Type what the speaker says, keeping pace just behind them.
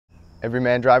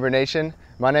Everyman Driver Nation,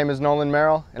 my name is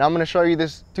Nolan.Merrill, and I'm going to show you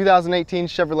this 2018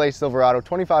 Chevrolet Silverado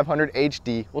 2500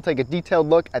 HD. We'll take a detailed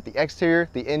look at the exterior,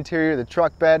 the interior, the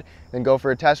truck bed, then go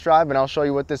for a test drive, and I'll show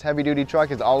you what this heavy-duty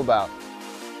truck is all about.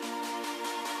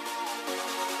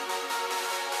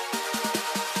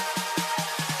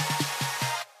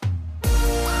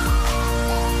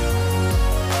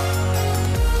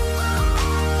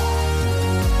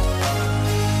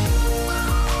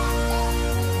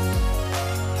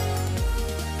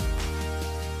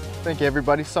 Thank you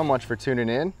everybody so much for tuning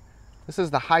in. This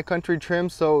is the high country trim,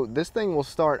 so this thing will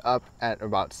start up at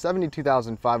about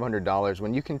 $72,500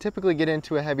 when you can typically get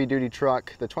into a heavy duty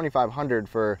truck, the 2500,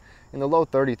 for in the low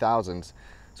 30,000s.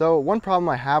 So one problem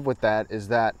I have with that is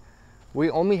that we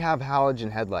only have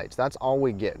halogen headlights. That's all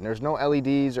we get. And there's no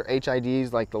LEDs or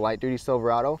HIDs like the light duty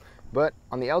Silverado, but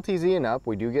on the LTZ and up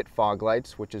we do get fog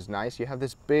lights, which is nice. You have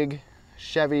this big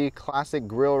Chevy classic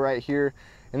grille right here.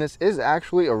 And this is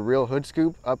actually a real hood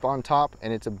scoop up on top,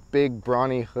 and it's a big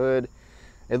brawny hood.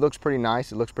 It looks pretty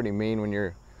nice. It looks pretty mean when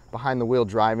you're behind the wheel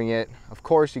driving it. Of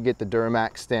course, you get the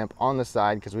Duramax stamp on the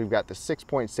side because we've got the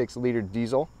 6.6 liter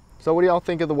diesel. So what do y'all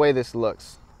think of the way this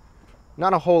looks?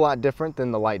 Not a whole lot different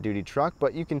than the light duty truck,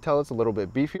 but you can tell it's a little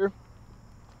bit beefier.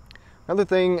 Another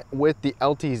thing with the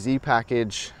LTZ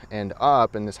package and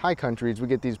up in this high country is we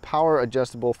get these power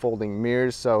adjustable folding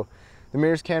mirrors. So the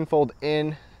mirrors can fold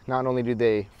in. Not only do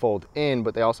they fold in,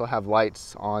 but they also have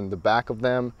lights on the back of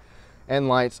them and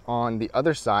lights on the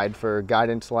other side for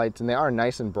guidance lights, and they are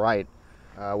nice and bright,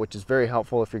 which is very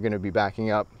helpful if you're going to be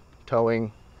backing up,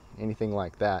 towing, anything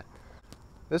like that.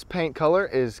 This paint color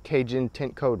is Cajun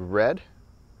Tint Code Red.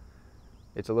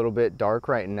 It's a little bit dark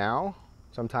right now.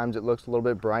 Sometimes it looks a little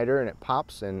bit brighter and it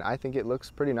pops, and I think it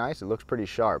looks pretty nice. It looks pretty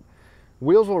sharp.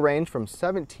 Wheels will range from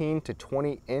 17 to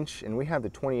 20 inch, and we have the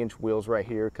 20-inch wheels right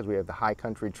here because we have the high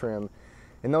country trim,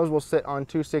 and those will sit on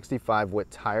 265 width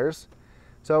tires.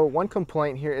 So one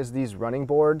complaint here is these running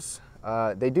boards.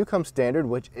 They do come standard,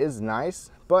 which is nice,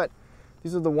 but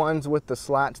these are the ones with the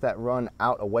slats that run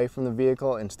out away from the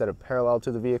vehicle instead of parallel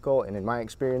to the vehicle, and in my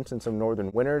experience in some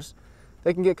northern winters,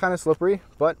 they can get kind of slippery,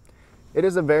 but it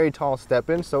is a very tall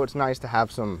step-in, so it's nice to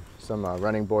have some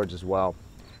running boards as well.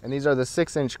 And these are the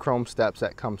 6-inch chrome steps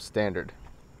that come standard.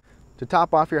 To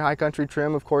top off your high country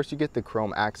trim, of course, you get the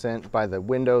chrome accent by the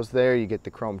windows there. You get the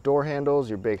chrome door handles,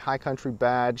 your big high country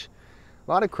badge.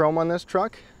 A lot of chrome on this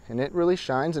truck, and it really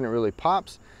shines and it really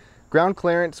pops. Ground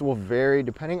clearance will vary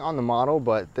depending on the model,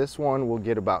 but this one will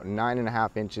get about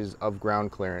 9.5 inches of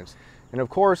ground clearance. And of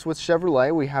course, with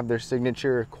Chevrolet, we have their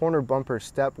signature corner bumper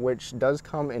step, which does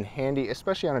come in handy,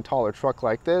 especially on a taller truck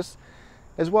like this,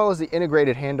 as well as the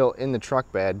integrated handle in the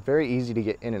truck bed. Very easy to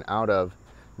get in and out of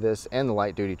this and the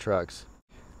light duty trucks.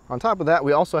 On top of that,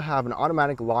 we also have an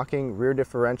automatic locking rear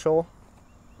differential,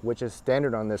 which is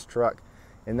standard on this truck.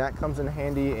 And that comes in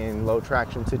handy in low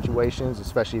traction situations,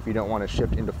 especially if you don't want to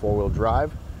shift into four-wheel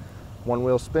drive. One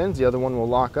wheel spins, the other one will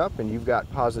lock up, and you've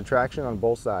got positive traction on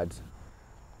both sides.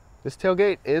 This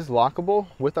tailgate is lockable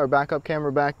with our backup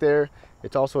camera back there.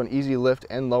 It's also an easy lift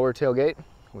and lower tailgate,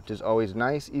 which is always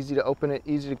nice. Easy to open it,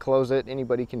 easy to close it.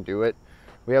 Anybody can do it.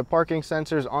 We have parking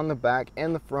sensors on the back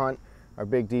and the front, our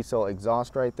big diesel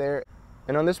exhaust right there.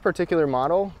 And on this particular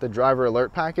model, the driver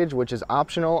alert package, which is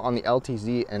optional on the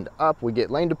LTZ and up, we get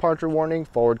lane departure warning,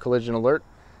 forward collision alert,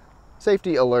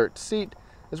 safety alert seat,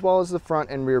 as well as the front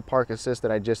and rear park assist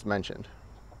that I just mentioned.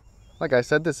 Like I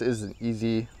said, this is an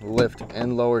easy lift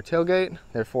and lower tailgate,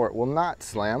 therefore it will not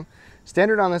slam.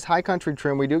 Standard on this high country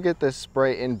trim, we do get this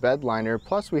spray in bed liner,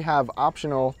 plus we have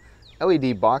optional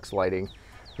LED box lighting.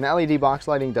 And the LED box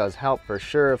lighting does help for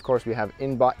sure. Of course, we have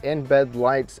in-bed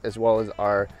lights as well as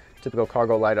our typical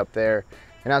cargo light up there.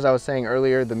 And as I was saying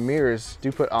earlier, the mirrors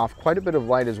do put off quite a bit of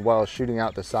light as well, shooting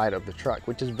out the side of the truck,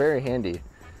 which is very handy.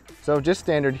 So just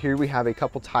standard here, we have a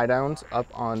couple tie downs up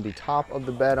on the top of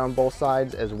the bed on both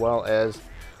sides as well as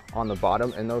on the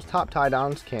bottom. And those top tie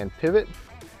downs can pivot.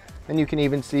 And you can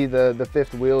even see the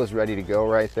fifth wheel is ready to go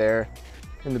right there.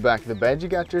 In the back of the bed, you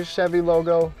got your Chevy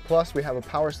logo, plus we have a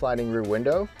power sliding rear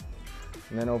window.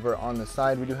 And then over on the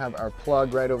side, we do have our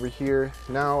plug right over here.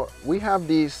 Now, we have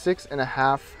the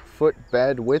 6.5-foot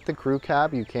bed with the crew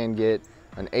cab. You can get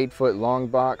an 8-foot long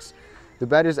box. The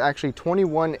bed is actually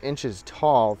 21 inches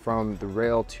tall from the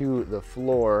rail to the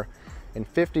floor and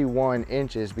 51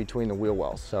 inches between the wheel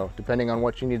wells. So depending on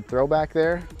what you need to throw back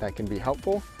there, that can be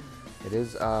helpful. It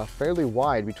is fairly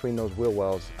wide between those wheel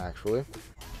wells, actually.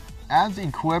 As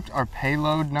equipped, our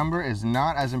payload number is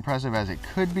not as impressive as it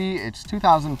could be. It's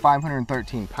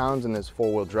 2,513 pounds in this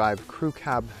four-wheel drive crew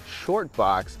cab short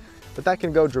box, but that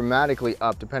can go dramatically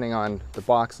up depending on the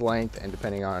box length and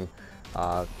depending on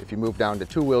if you move down to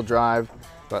two-wheel drive.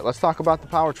 But let's talk about the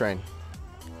powertrain.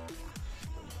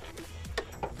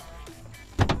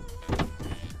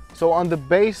 So on the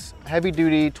base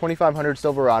heavy-duty 2500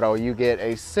 Silverado, you get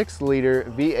a 6-liter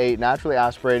V8 naturally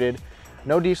aspirated,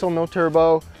 no diesel, no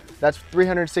turbo. That's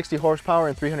 360 horsepower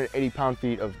and 380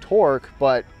 pound-feet of torque.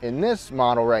 But in this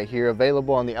model right here,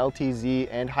 available on the LTZ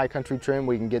and High Country trim,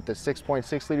 we can get the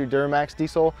 6.6-liter Duramax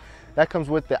diesel. That comes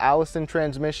with the Allison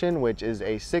transmission, which is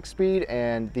a 6-speed,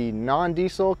 and the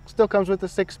non-diesel still comes with a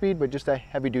 6-speed, but just a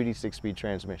heavy-duty 6-speed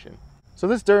transmission. So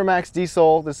this Duramax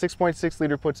diesel, the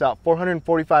 6.6-liter, puts out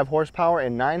 445 horsepower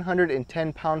and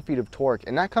 910 pound-feet of torque.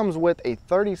 And that comes with a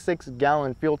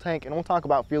 36-gallon fuel tank. And we'll talk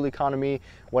about fuel economy,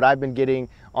 what I've been getting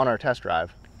on our test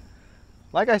drive.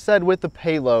 Like I said, with the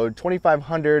payload,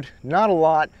 2500, not a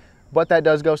lot, but that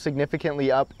does go significantly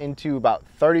up into about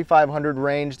 3500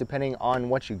 range, depending on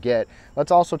what you get.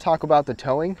 Let's also talk about the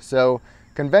towing. So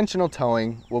conventional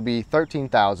towing will be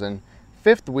 13,000.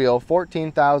 Fifth wheel,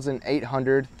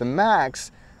 14,800. The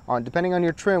max, depending on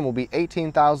your trim, will be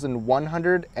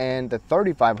 18,100, and the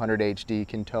 3500 HD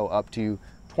can tow up to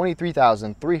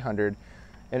 23,300.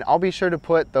 And I'll be sure to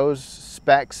put those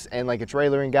specs and like a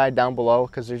trailering guide down below,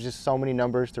 because there's just so many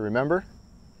numbers to remember.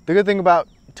 The good thing about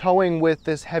towing with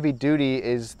this heavy duty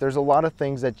is there's a lot of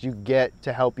things that you get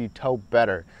to help you tow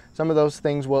better. Some of those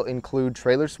things will include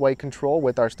trailer sway control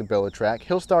with our StabiliTrak,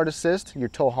 hill start assist, your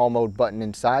tow haul mode button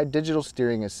inside, digital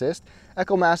steering assist,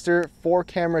 EchoMaster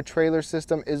 4-camera trailer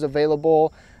system is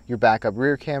available, your backup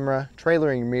rear camera,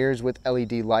 trailering mirrors with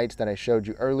LED lights that I showed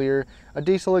you earlier, a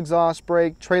diesel exhaust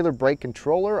brake, trailer brake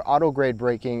controller, auto grade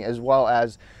braking, as well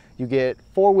as you get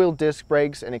 4-wheel disc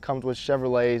brakes, and it comes with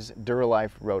Chevrolet's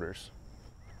Duralife rotors.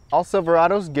 All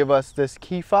Silverados give us this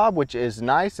key fob, which is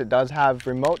nice. It does have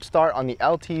remote start on the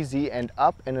LTZ and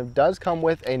up, and it does come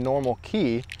with a normal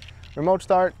key. Remote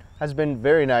start has been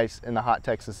very nice in the hot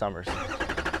Texas summers.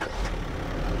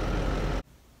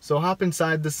 So hop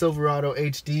inside the Silverado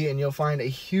HD and you'll find a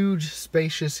huge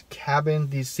spacious cabin.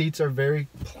 These seats are very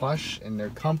plush and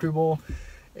they're comfortable.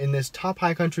 In this top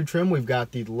High Country trim, we've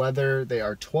got the leather. They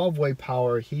are 12-way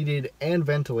power, heated and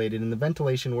ventilated, and the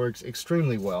ventilation works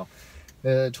extremely well.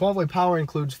 The 12-way power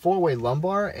includes 4-way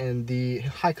lumbar and the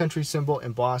High Country symbol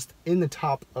embossed in the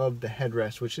top of the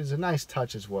headrest, which is a nice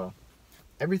touch as well.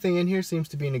 Everything in here seems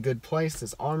to be in a good place.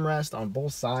 This armrest on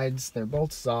both sides, they're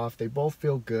both soft, they both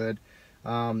feel good.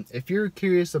 If you're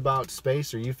curious about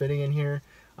space or you fitting in here,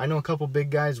 I know a couple big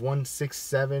guys, one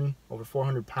 6'7", over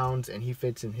 400 pounds, and he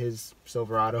fits in his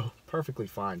Silverado perfectly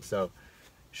fine. So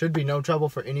should be no trouble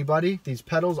for anybody. These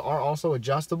pedals are also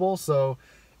adjustable, so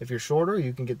if you're shorter,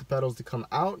 you can get the pedals to come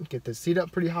out, get the seat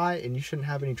up pretty high, and you shouldn't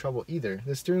have any trouble either.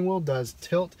 The steering wheel does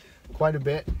tilt quite a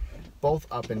bit, both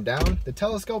up and down. The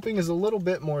telescoping is a little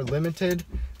bit more limited,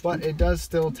 but it does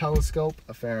still telescope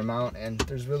a fair amount, and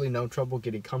there's really no trouble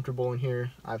getting comfortable in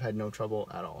here. I've had no trouble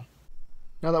at all.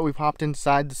 Now that we've hopped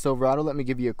inside the Silverado, let me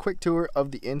give you a quick tour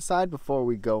of the inside before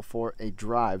we go for a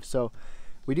drive. So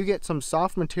we do get some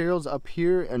soft materials up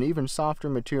here, and even softer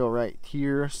material right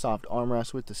here, soft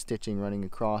armrest with the stitching running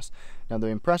across. Now the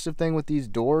impressive thing with these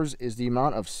doors is the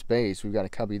amount of space. We've got a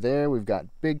cubby there, we've got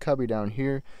big cubby down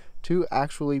here, two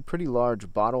actually pretty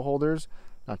large bottle holders,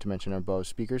 not to mention our Bose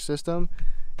speaker system,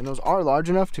 and those are large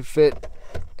enough to fit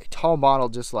a tall bottle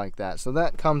just like that, so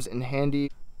that comes in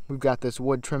handy. We've got this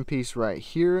wood trim piece right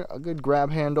here, a good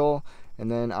grab handle,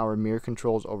 and then our mirror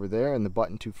controls over there, and the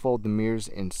button to fold the mirrors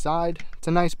inside. It's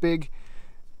a nice big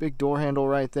door handle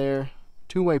right there.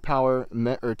 Two-way power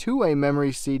or two-way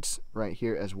memory seats right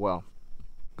here as well.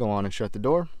 Go on and shut the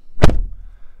door.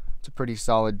 It's a pretty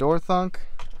solid door thunk,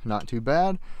 not too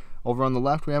bad. Over on the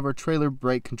left, we have our trailer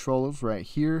brake controls right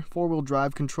here, 4-wheel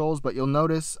drive controls, but you'll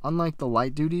notice, unlike the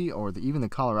light duty or even the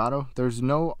Colorado, there's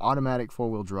no automatic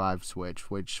 4-wheel drive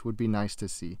switch, which would be nice to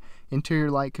see.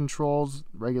 Interior light controls,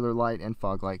 regular light and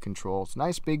fog light controls.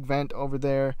 Nice big vent over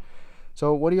there.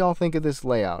 So what do y'all think of this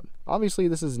layout? Obviously,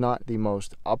 this is not the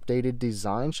most updated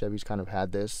design. Chevy's kind of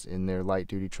had this in their light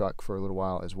duty truck for a little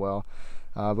while as well.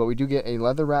 But we do get a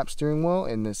leather wrap steering wheel,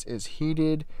 and this is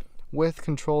heated, with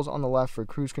controls on the left for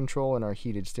cruise control and our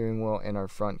heated steering wheel and our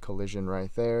front collision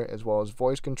right there, as well as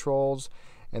voice controls,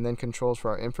 and then controls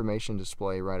for our information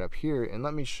display right up here. And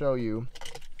let me show you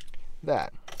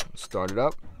that. Start it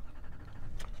up.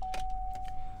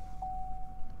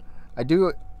 I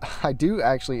do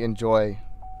actually enjoy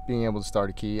being able to start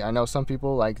a key. I know some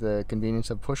people like the convenience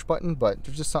of push button, but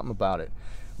there's just something about it.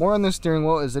 More on this steering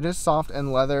wheel is it is soft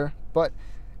and leather, but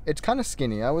it's kind of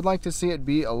skinny. I would like to see it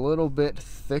be a little bit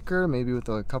thicker, maybe with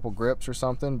a couple grips or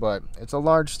something, but it's a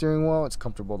large steering wheel. It's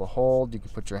comfortable to hold. You can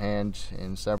put your hand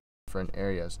in several different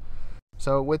areas.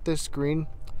 So with this screen,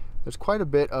 there's quite a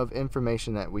bit of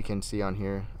information that we can see on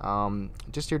here.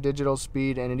 Just your digital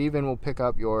speed, and it even will pick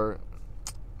up your,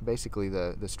 basically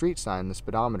the street sign, the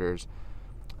speedometers,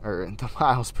 or the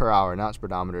miles per hour, not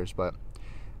speedometers, but.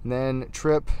 And then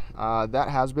trip, that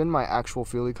has been my actual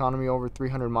fuel economy over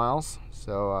 300 miles.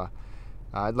 So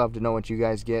I'd love to know what you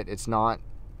guys get. It's not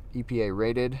EPA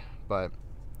rated, but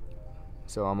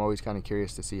so I'm always kind of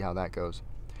curious to see how that goes.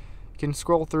 You can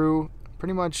scroll through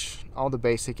pretty much all the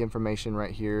basic information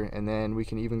right here, and then we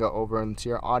can even go over into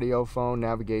your audio, phone,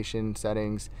 navigation,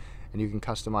 settings, and you can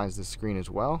customize the screen as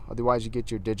well. Otherwise, you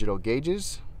get your digital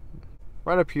gauges.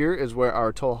 Right up here is where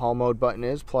our tow haul mode button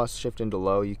is, plus shift into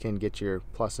low. You can get your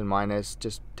plus and minus,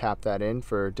 just tap that in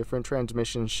for different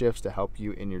transmission shifts to help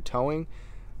you in your towing.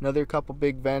 Another couple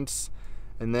big vents,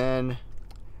 and then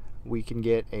we can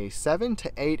get a 7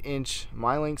 to 8 inch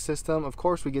MyLink system. Of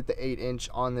course, we get the 8 inch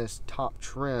on this top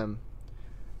trim,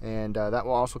 and that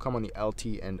will also come on the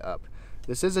LT and up.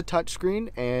 This is a touchscreen,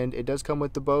 and it does come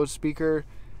with the Bose speaker.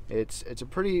 It's a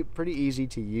pretty easy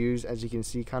to use. As you can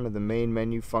see, kind of the main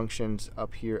menu functions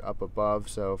up here, up above.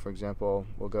 So for example,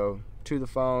 we'll go to the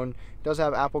phone. It does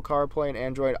have Apple CarPlay and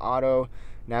Android Auto,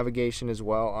 navigation as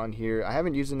well on here. I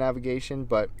haven't used the navigation,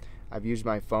 but I've used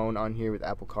my phone on here with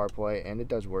Apple CarPlay, and it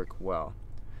does work well.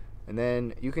 And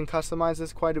then you can customize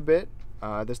this quite a bit.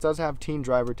 This does have teen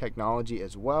driver technology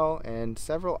as well, and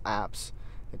several apps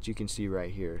that you can see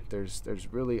right here. There's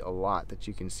really a lot that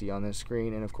you can see on this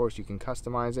screen, and of course you can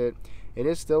customize it. It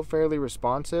is still fairly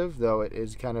responsive, though it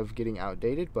is kind of getting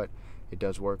outdated, but it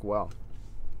does work well.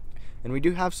 And we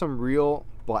do have some real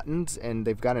buttons, and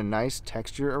they've got a nice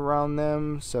texture around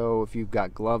them, so if you've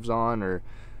got gloves on, or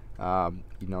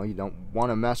you know, you don't want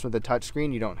to mess with the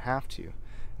touchscreen, you don't have to.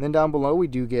 And then down below we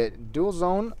do get dual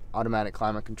zone automatic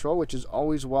climate control, which is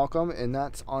always welcome, and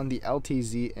that's on the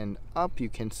LTZ and up. You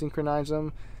can synchronize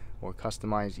them or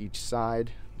customize each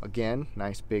side. Again,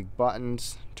 nice big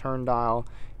buttons, turn dial,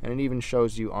 and it even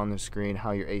shows you on the screen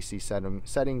how your AC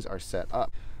settings are set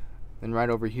up. Then right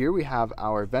over here we have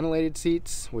our ventilated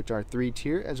seats, which are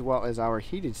 3-tier, as well as our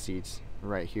heated seats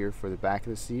right here for the back of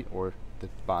the seat, or the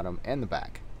bottom and the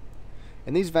back.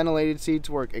 And these ventilated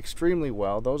seats work extremely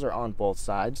well. Those are on both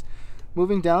sides.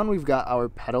 Moving down, we've got our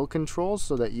pedal controls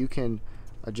so that you can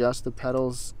adjust the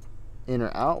pedals in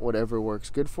or out, whatever works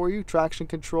good for you. Traction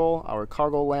control, our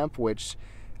cargo lamp, which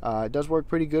does work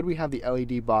pretty good. We have the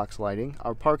LED box lighting.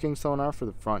 Our parking sonar for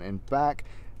the front and back.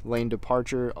 Lane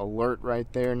departure alert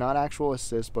right there. Not actual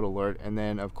assist, but alert. And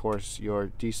then, of course,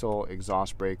 your diesel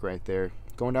exhaust brake right there.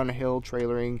 Going down a hill,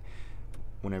 trailering,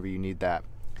 whenever you need that.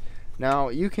 Now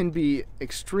you can be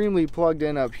extremely plugged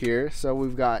in up here. So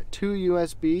we've got 2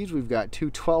 USBs, we've got 2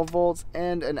 12 volts,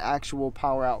 and an actual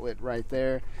power outlet right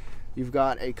there. You've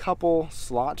got a couple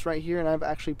slots right here, and I've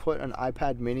actually put an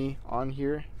iPad mini on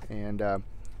here, and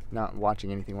not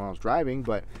watching anything while I was driving,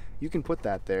 but you can put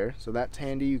that there, so that's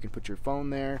handy. You can put your phone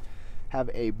there.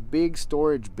 Have a big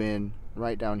storage bin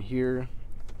right down here.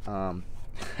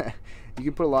 You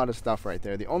can put a lot of stuff right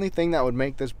there. The only thing that would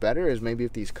make this better is maybe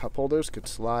if these cup holders could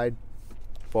slide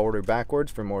forward or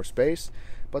backwards for more space,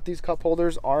 but these cup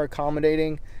holders are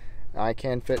accommodating. I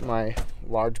can fit my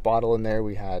large bottle in there.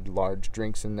 We had large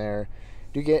drinks in there.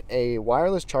 You get a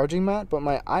wireless charging mat, but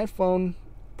my iPhone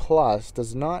Plus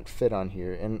does not fit on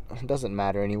here, and it doesn't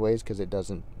matter anyways because it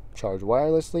doesn't charge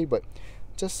wirelessly, but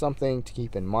just something to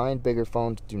keep in mind. Bigger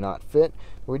phones do not fit,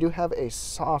 but we do have a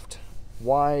soft,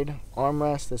 wide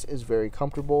armrest. This is very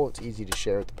comfortable. It's easy to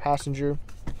share with the passenger.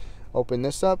 Open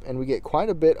this up and we get quite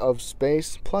a bit of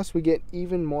space, plus we get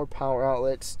even more power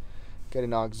outlets. Get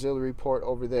an auxiliary port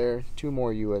over there, 2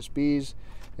 more USBs,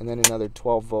 and then another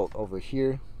 12 volt over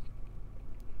here.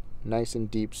 Nice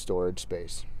and deep storage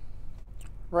space.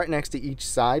 Right next to each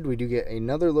side we do get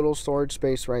another little storage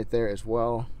space right there as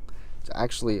well. It's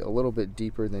actually a little bit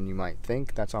deeper than you might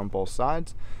think. That's on both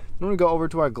sides. When we go over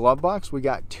to our glove box, we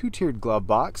got 2-tiered glove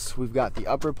box. We've got the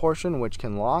upper portion, which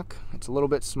can lock. It's a little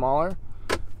bit smaller.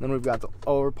 Then we've got the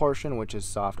lower portion, which is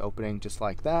soft opening, just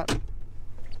like that.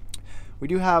 We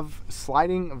do have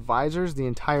sliding visors. The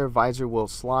entire visor will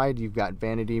slide. You've got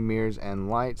vanity mirrors and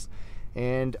lights.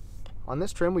 And on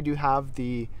this trim, we do have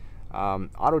the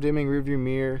auto dimming rearview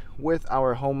mirror with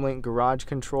our HomeLink garage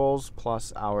controls,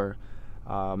 plus our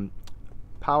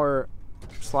power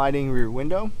sliding rear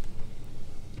window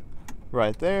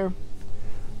right there.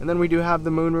 And then we do have the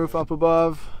moonroof up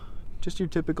above, just your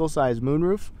typical size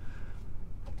moonroof.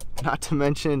 Not to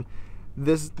mention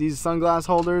these sunglass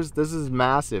holders. This is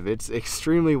massive. It's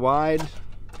extremely wide,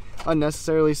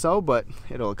 unnecessarily so, but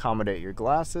it'll accommodate your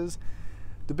glasses.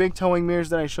 The big towing mirrors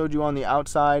that I showed you on the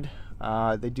outside,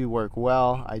 They do work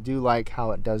well. I do like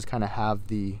how it does kind of have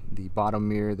the bottom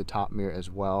mirror, the top mirror as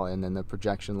well, and then the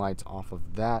projection lights off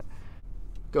of that.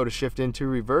 Go to shift into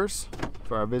reverse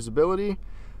for our visibility.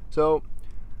 So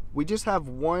we just have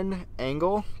one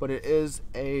angle, but it is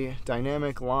a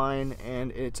dynamic line,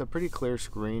 and it's a pretty clear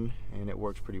screen, and it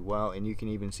works pretty well. And you can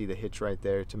even see the hitch right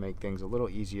there to make things a little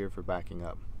easier for backing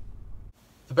up.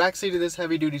 The back seat of this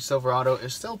heavy-duty Silverado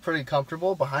is still pretty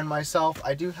comfortable. Behind myself,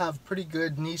 I do have pretty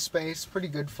good knee space, pretty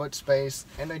good foot space,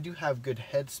 and I do have good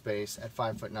head space at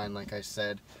 5'9", like I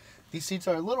said. These seats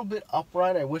are a little bit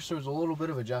upright. I wish there was a little bit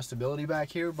of adjustability back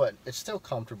here, but it's still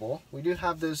comfortable. We do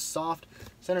have this soft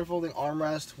center folding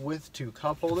armrest with 2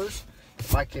 cup holders.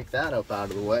 If I kick that up out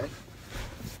of the way,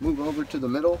 move over to the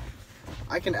middle,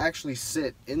 I can actually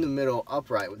sit in the middle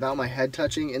upright without my head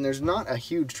touching, and there's not a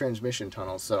huge transmission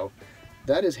tunnel, so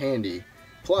that is handy.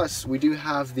 Plus, we do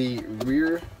have the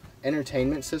rear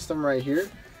entertainment system right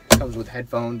here. It comes with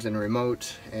headphones and a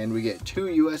remote, and we get 2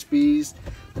 USBs,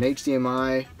 an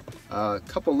HDMI, a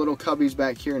couple little cubbies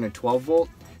back here, and a 12 volt.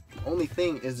 The only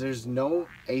thing is there's no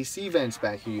AC vents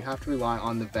back here. You have to rely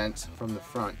on the vents from the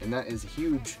front, and that is a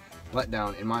huge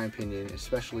letdown in my opinion,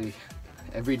 especially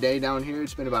every day down here.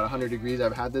 It's been about 100 degrees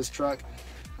I've had this truck.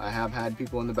 I have had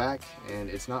people in the back, and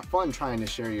it's not fun trying to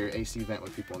share your AC vent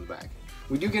with people in the back.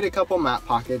 We do get a couple mat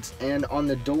pockets, and on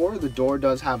the door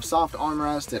does have soft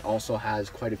armrest. It also has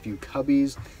quite a few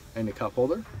cubbies and a cup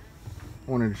holder.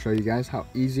 I wanted to show you guys how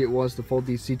easy it was to fold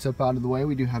these seats up out of the way.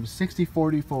 We do have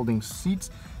 60/40 folding seats.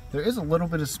 There is a little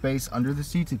bit of space under the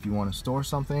seats if you want to store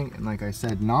something, and like I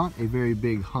said, not a very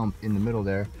big hump in the middle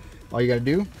there. All you got to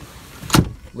do,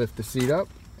 lift the seat up,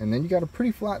 and then you got a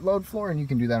pretty flat load floor, and you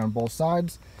can do that on both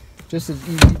sides. Just as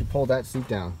easy to pull that seat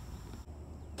down.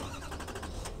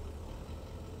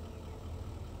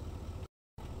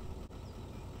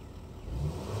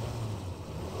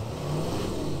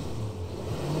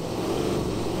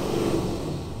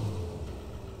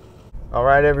 All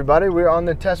right, everybody, we're on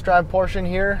the test drive portion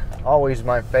here. Always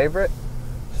my favorite.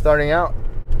 Starting out,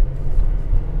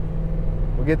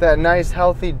 we get that nice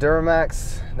healthy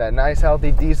Duramax, that nice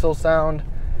healthy diesel sound.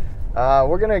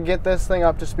 We're gonna get this thing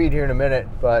up to speed here in a minute,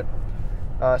 but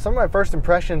some of my first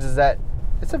impressions is that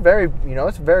it's a very,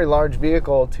 it's a very large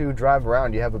vehicle to drive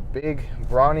around. You have a big,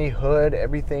 brawny hood.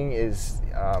 Everything is,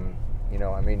 I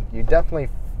mean, you definitely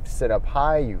sit up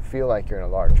high. You feel like you're in a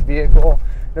large vehicle,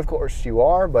 and of course you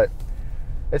are, but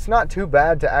it's not too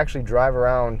bad to actually drive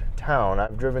around town.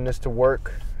 I've driven this to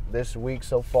work this week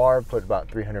so far, put about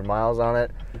 300 miles on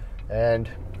it, and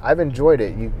I've enjoyed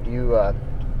it. You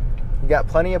got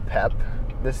plenty of pep.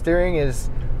 The steering is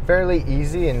fairly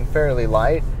easy and fairly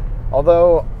light,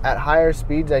 although at higher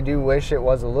speeds I do wish it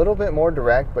was a little bit more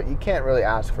direct, but you can't really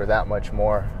ask for that much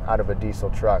more out of a diesel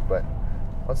truck. But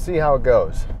let's see how it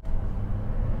goes.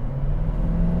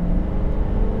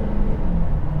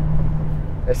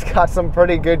 It's got some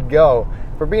pretty good go.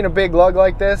 For being a big lug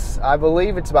like this, I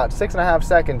believe it's about 6.5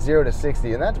 seconds 0 to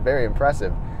 60, and that's very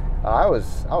impressive. I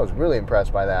was really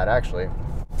impressed by that, actually.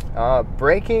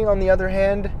 Braking, on the other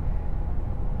hand,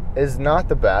 is not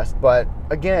the best, but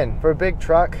again, for a big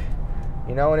truck,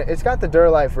 and it's got the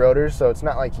Duralife rotors, so it's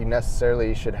not like you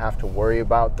necessarily should have to worry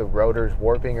about the rotors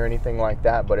warping or anything like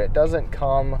that, but it doesn't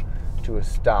come to a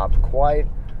stop quite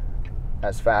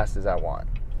as fast as I want.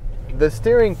 The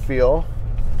steering feel,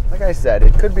 like I said,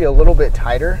 it could be a little bit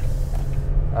tighter,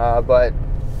 but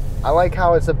I like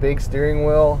how it's a big steering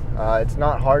wheel. It's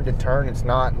not hard to turn. It's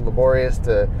not laborious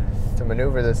to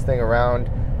maneuver this thing around.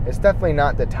 It's definitely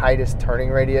not the tightest turning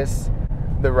radius.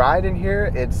 The ride in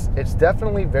here, it's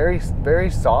definitely very, very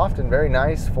soft and very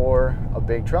nice for a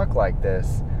big truck like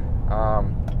this.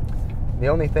 The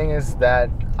only thing is that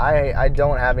I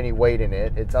don't have any weight in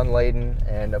it. It's unladen,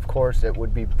 and of course it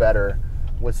would be better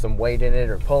with some weight in it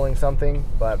or pulling something,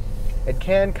 but it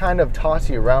can kind of toss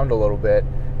you around a little bit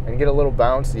and get a little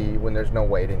bouncy when there's no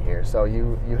weight in here. So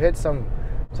you hit some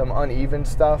uneven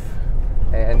stuff,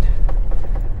 and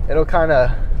it'll kind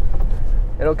of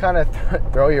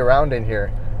throw you around in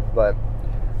here. But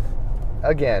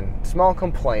again, small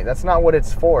complaint. That's not what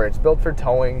it's for. It's built for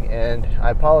towing, and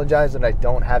I apologize that I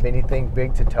don't have anything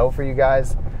big to tow for you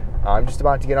guys. I'm just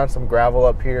about to get on some gravel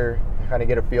up here, kind of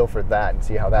get a feel for that and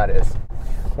see how that is.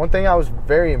 One thing I was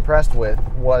very impressed with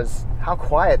was how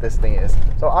quiet this thing is.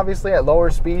 So obviously at lower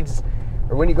speeds,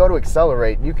 or when you go to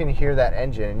accelerate, you can hear that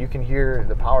engine and you can hear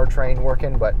the powertrain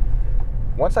working, but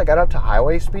once I got up to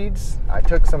highway speeds, I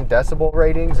took some decibel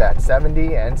ratings at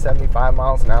 70 and 75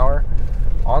 miles an hour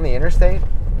on the interstate,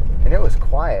 and it was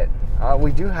quiet.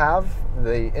 We do have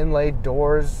the inlaid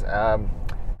doors,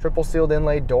 triple sealed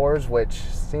inlaid doors, which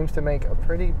seems to make a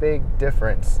pretty big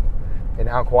difference. and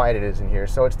how quiet it is in here.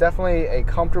 So it's definitely a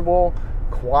comfortable,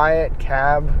 quiet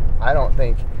cab. I don't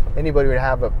think anybody would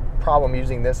have a problem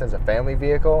using this as a family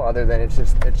vehicle, other than it's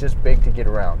just big to get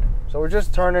around. So we're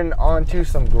just turning onto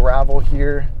some gravel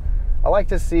here. I like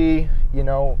to see, you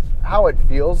know, how it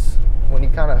feels when you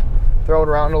kind of throw it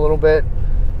around a little bit,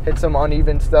 hit some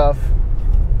uneven stuff.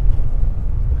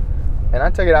 And I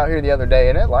took it out here the other day,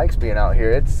 and it likes being out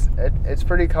here. It's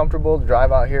pretty comfortable to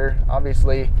drive out here.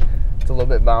 Obviously, it's a little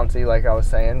bit bouncy, like I was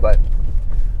saying, but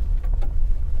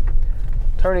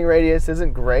turning radius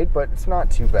isn't great, but it's not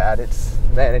too bad. It's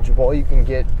manageable. You can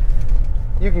get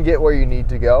where you need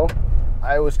to go.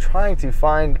 I was trying to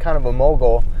find kind of a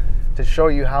mogul to show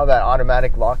you how that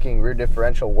automatic locking rear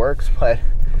differential works, but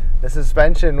the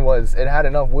suspension it had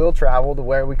enough wheel travel to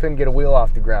where we couldn't get a wheel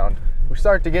off the ground. We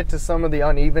start to get to some of the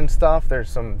uneven stuff. There's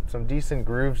some decent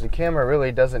grooves. The camera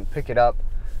really doesn't pick it up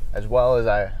as well as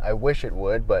I wish it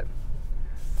would, but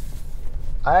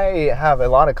I have a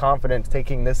lot of confidence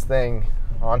taking this thing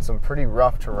on some pretty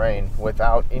rough terrain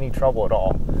without any trouble at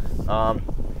all.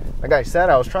 Like I said,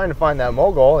 I was trying to find that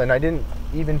mogul, and I didn't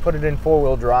even put it in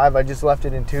 4-wheel drive. I just left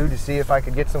it in 2 to see if I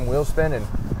could get some wheel spin, and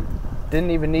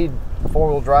didn't even need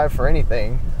 4-wheel drive for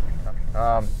anything.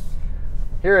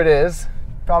 Here it is.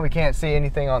 Probably can't see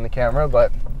anything on the camera,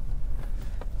 but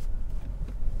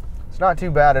it's not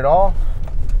too bad at all.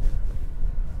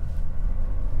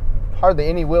 Hardly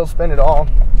any wheel spin at all.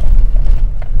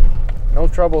 No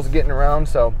troubles getting around,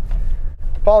 so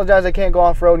apologize I can't go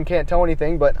off-road and can't tow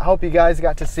anything, but I hope you guys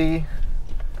got to see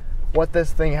what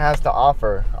this thing has to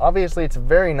offer. Obviously, it's a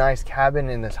very nice cabin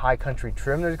in this high country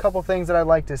trim. There's a couple things that I'd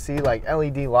like to see, like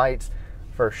LED lights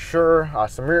for sure,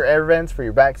 some rear air vents for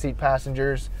your backseat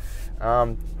passengers.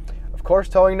 Of course,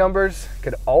 towing numbers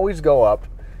could always go up,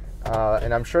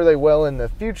 and I'm sure they will in the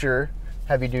future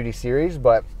heavy duty series,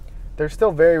 but they're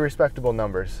still very respectable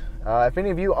numbers. If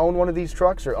any of you own one of these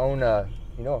trucks or own a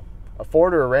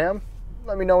Ford or a Ram,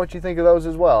 let me know what you think of those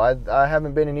as well. I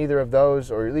haven't been in either of those,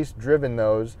 or at least driven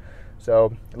those,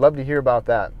 so I'd love to hear about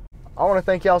that. I want to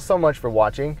thank y'all so much for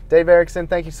watching. Dave Erickson,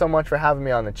 thank you so much for having me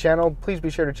on the channel. Please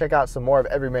be sure to check out some more of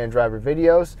Everyman Driver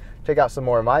videos. Check out some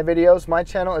more of my videos. My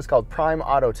channel is called Prime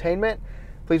Autotainment.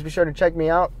 Please be sure to check me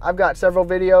out. I've got several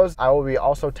videos. I will be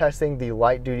also testing the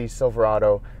light duty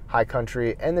Silverado High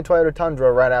Country and the Toyota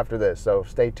Tundra right after this, so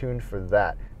stay tuned for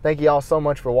that. Thank you all so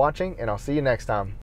much for watching, and I'll see you next time.